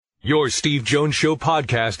Your Steve Jones Show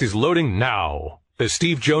podcast is loading now. The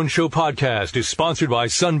Steve Jones Show podcast is sponsored by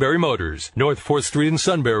Sunbury Motors, North 4th Street in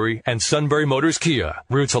Sunbury, and Sunbury Motors Kia,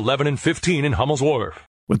 routes 11 and 15 in Hummel's Wharf.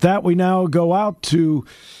 With that, we now go out to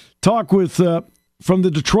talk with, from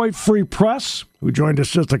the Detroit Free Press, who joined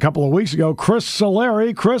us just a couple of weeks ago, Chris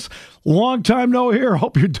Solari. Chris, long time no hear.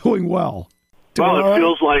 Hope you're doing well. Well, it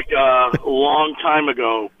feels like a long time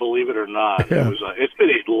ago, believe it or not. Yeah. It's been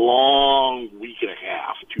a long week and a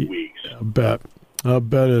half, 2 weeks. I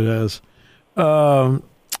bet it has.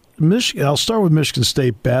 Michigan. I'll start with Michigan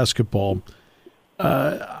State basketball.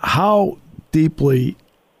 How deeply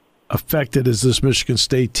affected has this Michigan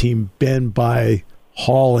State team been by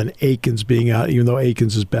Hall and Akins being out, even though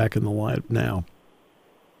Akins is back in the lineup now?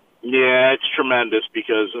 Yeah, it's tremendous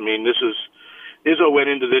because, Izzo went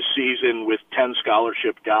into this season with 10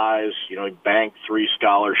 scholarship guys. He banked 3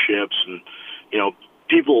 scholarships, and,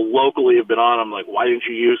 people locally have been on him like, why didn't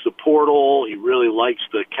you use the portal? He really likes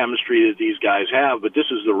the chemistry that these guys have, but this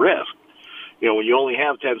is the risk. When you only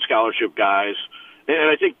have 10 scholarship guys, and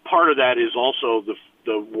I think part of that is also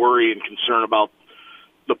the worry and concern about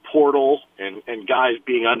the portal and guys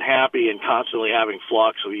being unhappy and constantly having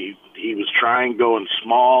flux. So he was trying going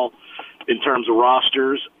small in terms of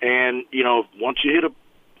rosters, and once you hit a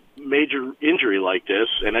major injury like this,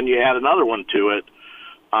 and then you add another one to it,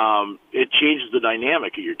 it changes the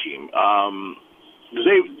dynamic of your team. Because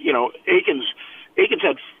Akins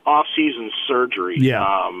had off-season surgery.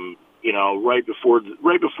 Yeah. Right before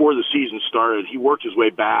the season started, he worked his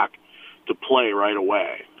way back to play right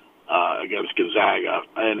away against Gonzaga,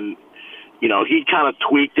 and he kind of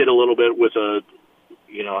tweaked it a little bit with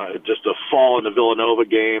just a fall in the Villanova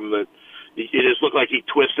game that. It just looked like he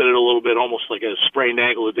twisted it a little bit, almost like a sprained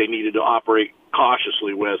ankle that they needed to operate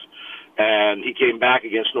cautiously with. And he came back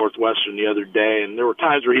against Northwestern the other day, and there were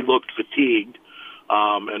times where he looked fatigued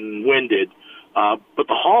and winded. But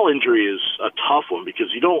the Hall injury is a tough one because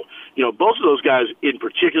both of those guys in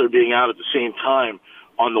particular being out at the same time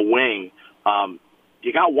on the wing,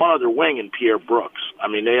 you got one other wing in Pierre Brooks.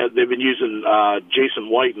 They've been using Jason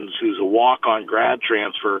Whitens, who's a walk-on grad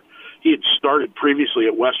transfer. He had started previously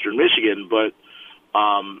at Western Michigan, but,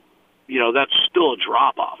 that's still a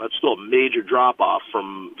drop-off. That's still a major drop-off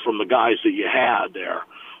from the guys that you had there.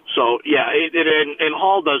 So, yeah, and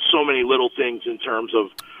Hall does so many little things in terms of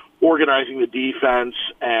organizing the defense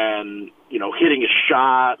and, hitting a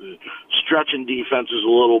shot and stretching defenses a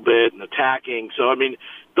little bit and attacking. So,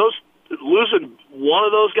 losing one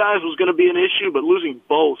of those guys was going to be an issue, but losing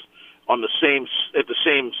both at the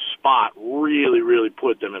same spot really, really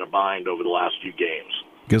put them in a bind over the last few games.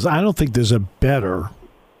 Because I don't think there's a better,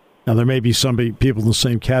 now there may be people in the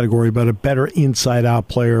same category, but a better inside-out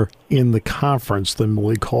player in the conference than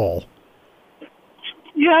Malik Hall.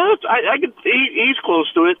 Yeah, he's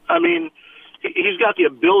close to it. He's got the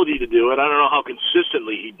ability to do it. I don't know how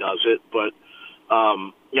consistently he does it, but,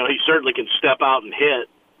 he certainly can step out and hit.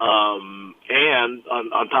 And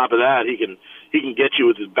on top of that, he can get you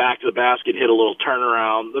with his back to the basket, hit a little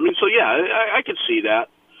turnaround. I could see that.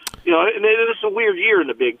 And it's a weird year in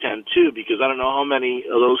the Big Ten too, because I don't know how many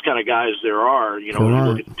of those kind of guys there are. When you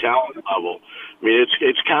look at the talent level,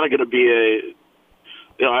 it's kind of going to be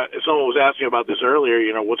someone was asking about this earlier.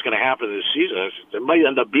 What's going to happen this season? It might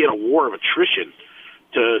end up being a war of attrition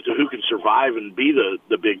to who can survive and be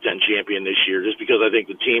the Big Ten champion this year. Just because I think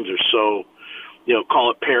the teams are so. Call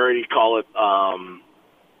it parity, call it,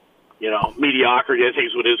 mediocrity. I think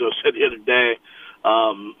is what Izzo said the other day.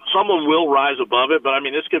 Someone will rise above it, but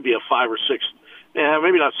this could be a 5 or 6,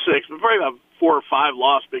 maybe not 6, but probably about 4 or 5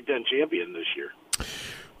 lost Big Ten champion this year.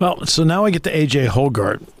 Well, so now I get to A.J.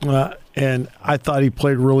 Hoggard, and I thought he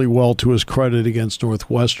played really well to his credit against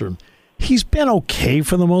Northwestern. He's been okay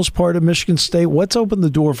for the most part at Michigan State. What's opened the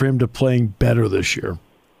door for him to playing better this year?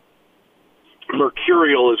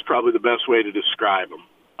 Mercurial is probably the best way to describe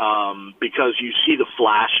him because you see the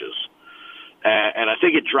flashes. And I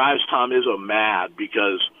think it drives Tom Izzo mad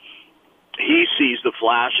because he sees the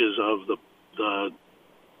flashes of the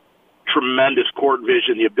tremendous court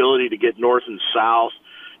vision, the ability to get north and south,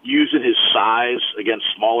 using his size against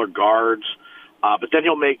smaller guards. But then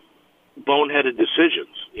he'll make boneheaded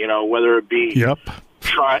decisions, whether it be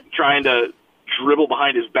trying to dribble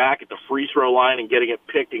behind his back at the free throw line and getting it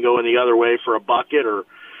picked and going the other way for a bucket, or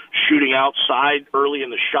shooting outside early in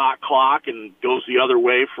the shot clock and goes the other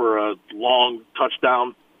way for a long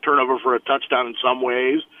turnover for a touchdown in some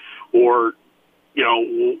ways, or,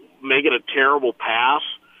 making a terrible pass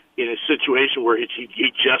in a situation where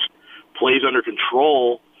he just plays under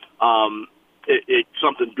control.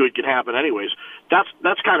 Something good can happen anyways.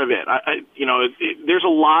 That's kind of it. There's a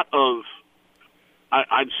lot of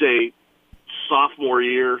I'd say sophomore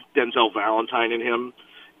year Denzel Valentine in him,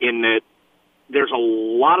 in that there's a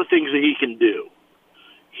lot of things that he can do.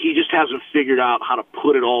 He just hasn't figured out how to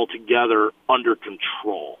put it all together under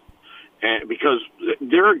control. And because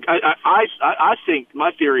I think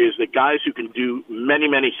my theory is that guys who can do many,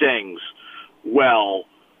 many things well,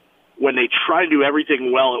 when they try to do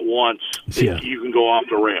everything well at once, you can go off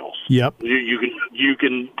the rails. Yep. You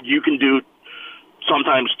can do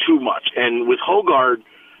sometimes too much. And with Hoggard,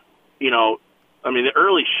 the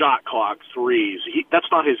early shot clock threes, that's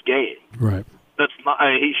not his game. Right. That's not.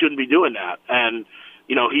 He shouldn't be doing that. And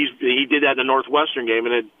he did that in the Northwestern game,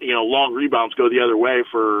 and long rebounds go the other way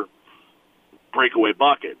for breakaway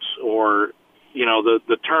buckets, or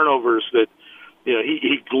the turnovers that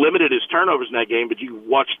he limited his turnovers in that game. But you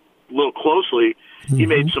watched a little closely, he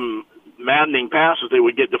made some maddening passes that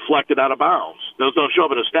would get deflected out of bounds. Those don't show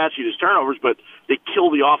up in a stat sheet as turnovers, but they kill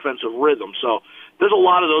the offensive rhythm. So there's a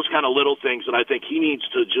lot of those kind of little things that I think he needs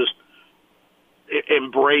to just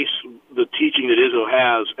embrace the teaching that Izzo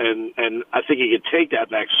has, and I think he can take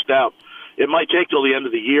that next step. It might take till the end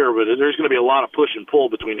of the year, but there's going to be a lot of push and pull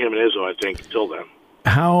between him and Izzo, I think, until then.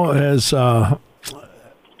 How has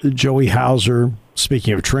Joey Hauser,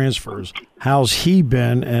 speaking of transfers, how's he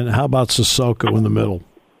been, and how about Sissoko in the middle?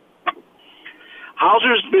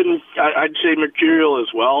 Hauser's been, I'd say, mercurial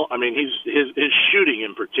as well. I mean, his shooting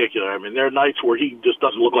in particular. I mean, there are nights where he just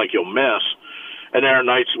doesn't look like he'll miss, and there are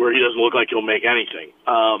nights where he doesn't look like he'll make anything.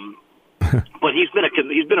 But he's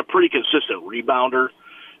been a pretty consistent rebounder,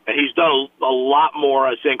 and he's done a lot more,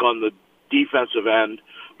 I think, on the defensive end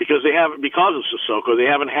because of Sissoko. They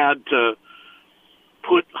haven't had to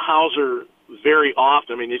put Hauser very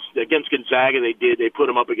often. I mean, against Gonzaga, they put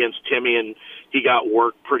him up against Timmy, and he got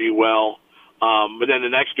worked pretty well. But then the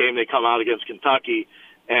next game they come out against Kentucky,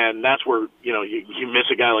 and that's where you miss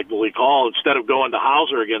a guy like Malik Hall. Instead of going to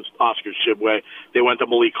Hauser against Oscar Tshiebwe, they went to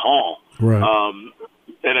Malik Hall. Right.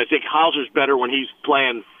 And I think Hauser's better when he's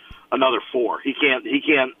playing another four. He can't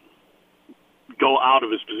go out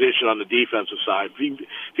of his position on the defensive side. If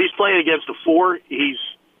he's playing against a four, he's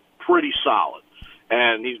pretty solid,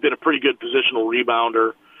 and he's been a pretty good positional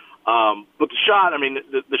rebounder. But the shot, I mean,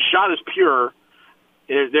 the shot is pure.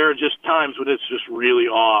 There are just times when it's just really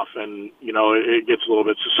off, and it gets a little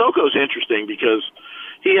bit. Sissoko's interesting because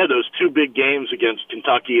he had those two big games against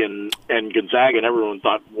Kentucky and Gonzaga, and everyone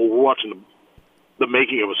thought, well, we're watching the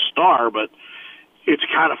making of a star, but it's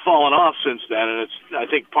kind of fallen off since then. And I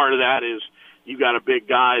think part of that is you got a big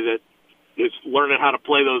guy that is learning how to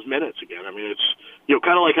play those minutes again. I mean, it's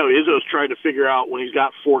kind of like how Izzo's trying to figure out when he's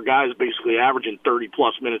got four guys basically averaging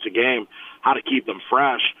 30-plus minutes a game, how to keep them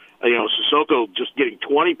fresh. Sissoko just getting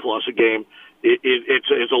 20-plus a game,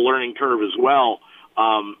 it's a learning curve as well.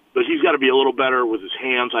 But he's got to be a little better with his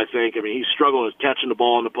hands, I think. I mean, he's struggling with catching the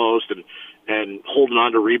ball in the post and holding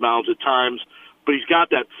on to rebounds at times. But he's got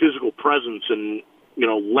that physical presence and,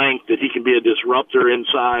 length that he can be a disruptor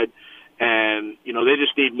inside. And, they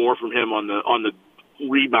just need more from him on the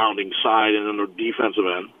rebounding side and on the defensive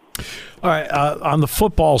end. All right, on the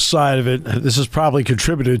football side of it, this has probably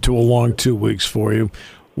contributed to a long 2 weeks for you.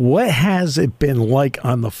 What has it been like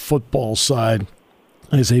on the football side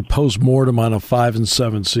as a post-mortem on a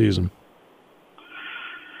 5-7 season?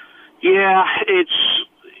 Yeah, it's,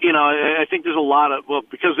 I think there's a lot of,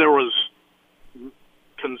 because there was,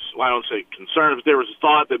 I don't say concern, but there was a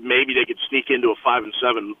thought that maybe they could sneak into a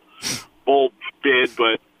 5-7 bowl bid,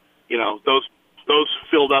 but, those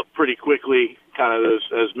filled up pretty quickly, kind of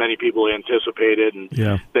as many people anticipated, and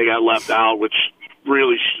they got left out, which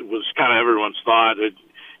really was kind of everyone's thought.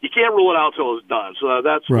 You can't rule it out till it's done, so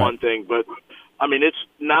that's right. One thing. But I mean, it's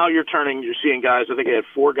now you're seeing guys. I think I had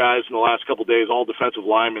 4 guys in the last couple of days, all defensive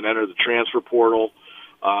linemen, enter the transfer portal.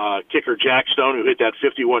 Kicker Jack Stone, who hit that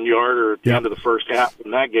 51-yarder at the end of the first half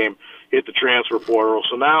in that game, hit the transfer portal.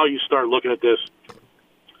 So now you start looking at this.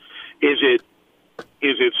 Is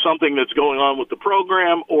it something that's going on with the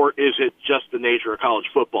program, or is it just the nature of college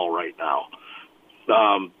football right now?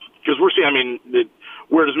 Because we're seeing,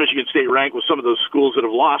 where does Michigan State rank with some of those schools that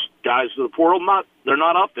have lost guys to the portal? They're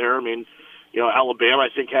not up there. I mean, Alabama, I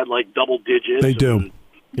think, had like double digits. They do.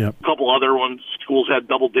 Yep. A couple other schools had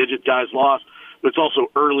double-digit guys lost, but it's also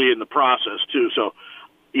early in the process too. So,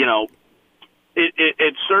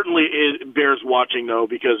 it certainly bears watching though,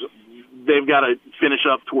 because they've got to finish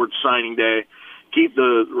up towards signing day, keep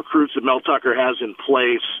the recruits that Mel Tucker has in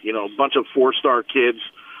place. A bunch of 4-star kids.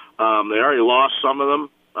 They already lost some of them,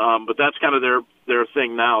 but that's kind of their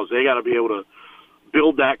thing now. Is they got to be able to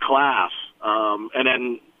build that class, and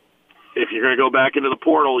then if you're going to go back into the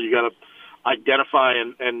portal, you got to identify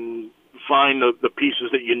and find the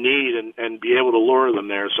pieces that you need and be able to lure them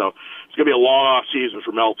there. So it's going to be a long off season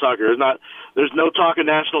for Mel Tucker. There's no talk of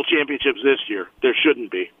national championships this year. There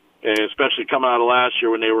shouldn't be, and especially coming out of last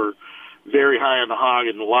year when they were very high on the hog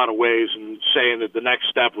in a lot of ways and saying that the next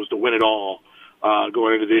step was to win it all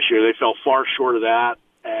going into this year. They fell far short of that,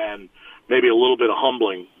 and maybe a little bit of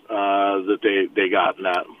humbling that they got in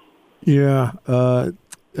that. Yeah.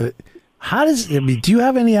 Do you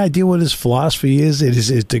have any idea what his philosophy is?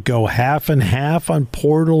 Is it to go half and half on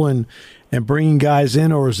portal and bringing guys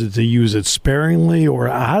in, or is it to use it sparingly, or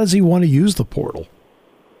how does he want to use the portal?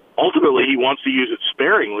 Ultimately, he wants to use it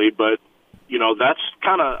sparingly, but, that's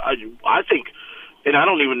kind of, I think, and I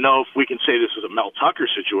don't even know if we can say this is a Mel Tucker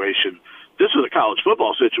situation. This is a college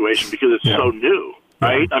football situation because it's so new,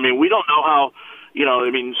 right? Yeah. I mean, we don't know how,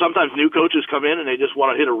 sometimes new coaches come in and they just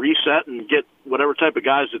want to hit a reset and get whatever type of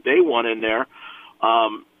guys that they want in there.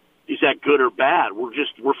 Is that good or bad?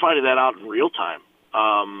 We're finding that out in real time.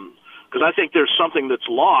 Because I think there's something that's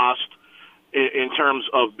lost in terms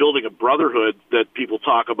of building a brotherhood that people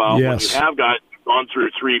talk about when you have guys gone through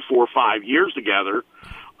 3, 4, 5 years together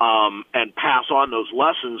and pass on those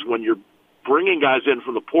lessons when you're bringing guys in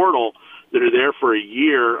from the portal that are there for a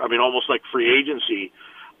year. I mean, almost like free agency.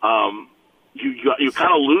 You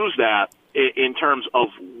kind of lose that in terms of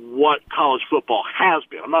what college football has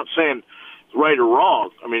been. I'm not saying it's right or wrong.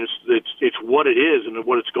 I mean, it's what it is and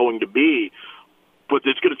what it's going to be. But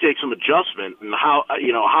it's going to take some adjustment. And how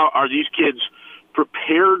are these kids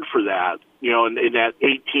prepared for that? In that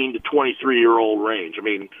 18 to 23-year-old range. I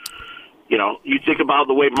mean, you think about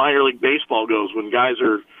the way minor league baseball goes when guys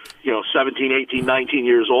are, 17, 18, 19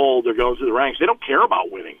 years old. They're going through the ranks. They don't care about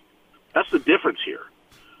winning. That's the difference here.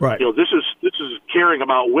 Right. This is caring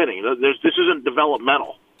about winning. This isn't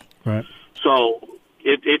developmental. Right. So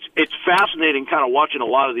it's fascinating, kind of watching a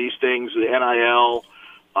lot of these things. The NIL,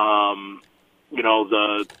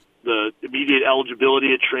 the immediate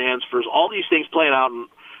eligibility of transfers, all these things playing out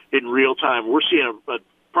in real time. We're seeing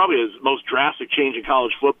probably the most drastic change in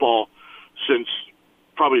college football since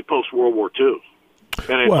probably post-World War II.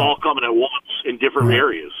 And it's all coming at once in different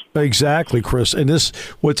areas. Exactly, Chris. And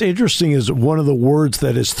what's interesting is one of the words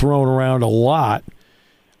that is thrown around a lot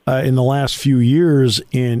in the last few years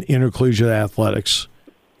in intercollegiate athletics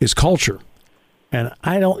is culture. And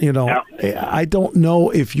I don't know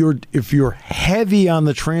if you're heavy on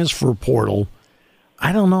the transfer portal.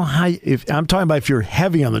 I don't know how. I'm talking about if you're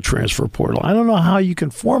heavy on the transfer portal, I don't know how you can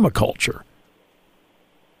form a culture.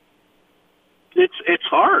 It's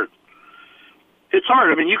hard. It's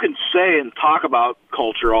hard. I mean, you can say and talk about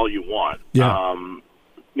culture all you want. Yeah.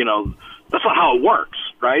 That's not how it works,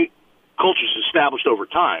 right? Culture's established over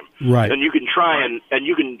time. Right. And you can try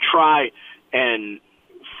and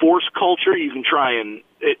force culture. You can try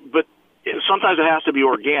but sometimes it has to be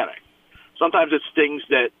organic. Sometimes it's things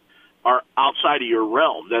that are outside of your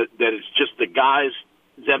realm, that it's just the guys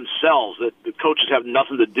themselves that the coaches have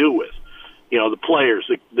nothing to do with. The players,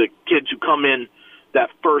 the kids who come in that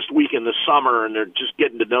first week in the summer and they're just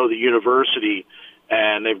getting to know the university,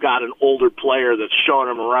 and they've got an older player that's showing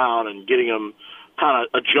them around and getting them kind of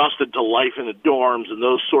adjusted to life in the dorms and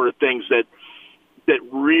those sort of things that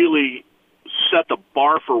really set the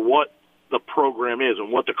bar for what the program is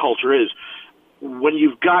and what the culture is. When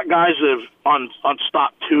you've got guys that have on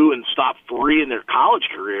stop 2 and stop 3 in their college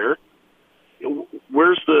career,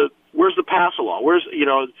 where's the pass along?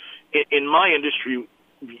 In my industry,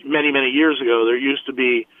 many, many years ago, there used to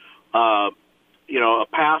be, a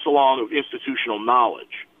pass along of institutional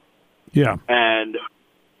knowledge. Yeah. And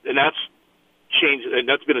that's changed, and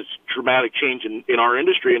that's been a dramatic change in our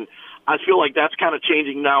industry. And I feel like that's kind of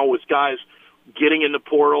changing now with guys getting in the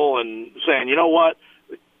portal and saying, you know what,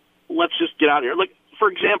 let's just get out of here. Like, for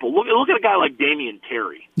example, look at a guy like Damian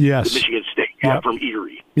Terry, yes, the Michigan State from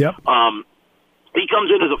Erie. Yep. He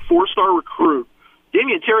comes in as a 4-star recruit.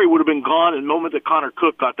 Damian Terry would have been gone in the moment that Connor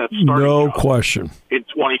Cook got that starting job question in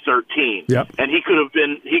 2013. Yep. And he could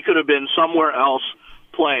have been somewhere else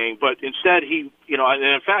playing, but instead and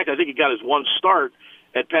in fact I think he got his one start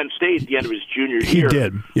at Penn State at the end of his junior year. He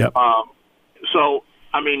did. Yep. So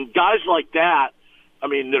I mean, guys like that,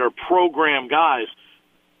 that are program guys,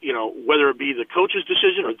 whether it be the coach's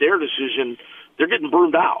decision or their decision, they're getting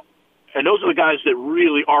burned out. And those are the guys that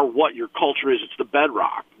really are what your culture is. It's the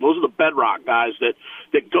bedrock. Those are the bedrock guys that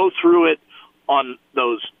go through it on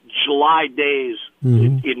those July days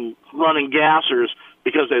in running gassers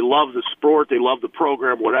because they love the sport, they love the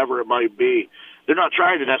program, whatever it might be. They're not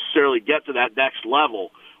trying to necessarily get to that next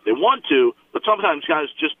level. They want to, but sometimes guys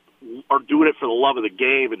just are doing it for the love of the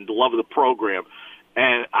game and the love of the program.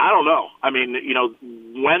 And I don't know. I mean,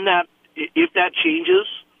 if that changes,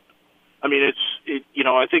 I mean,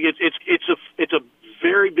 I think it's a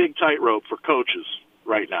very big tightrope for coaches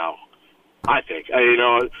right now. I think,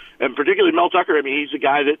 and particularly Mel Tucker. I mean, he's a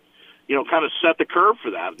guy that, kind of set the curve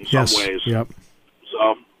for that in some ways. Yep.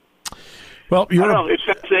 So, well, it's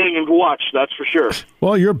fascinating and watch, that's for sure.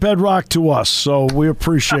 Well, you're bedrock to us, so we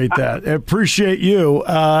appreciate that. Appreciate you,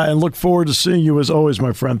 and look forward to seeing you as always,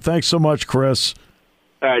 my friend. Thanks so much, Chris.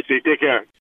 All right, see you. Take care.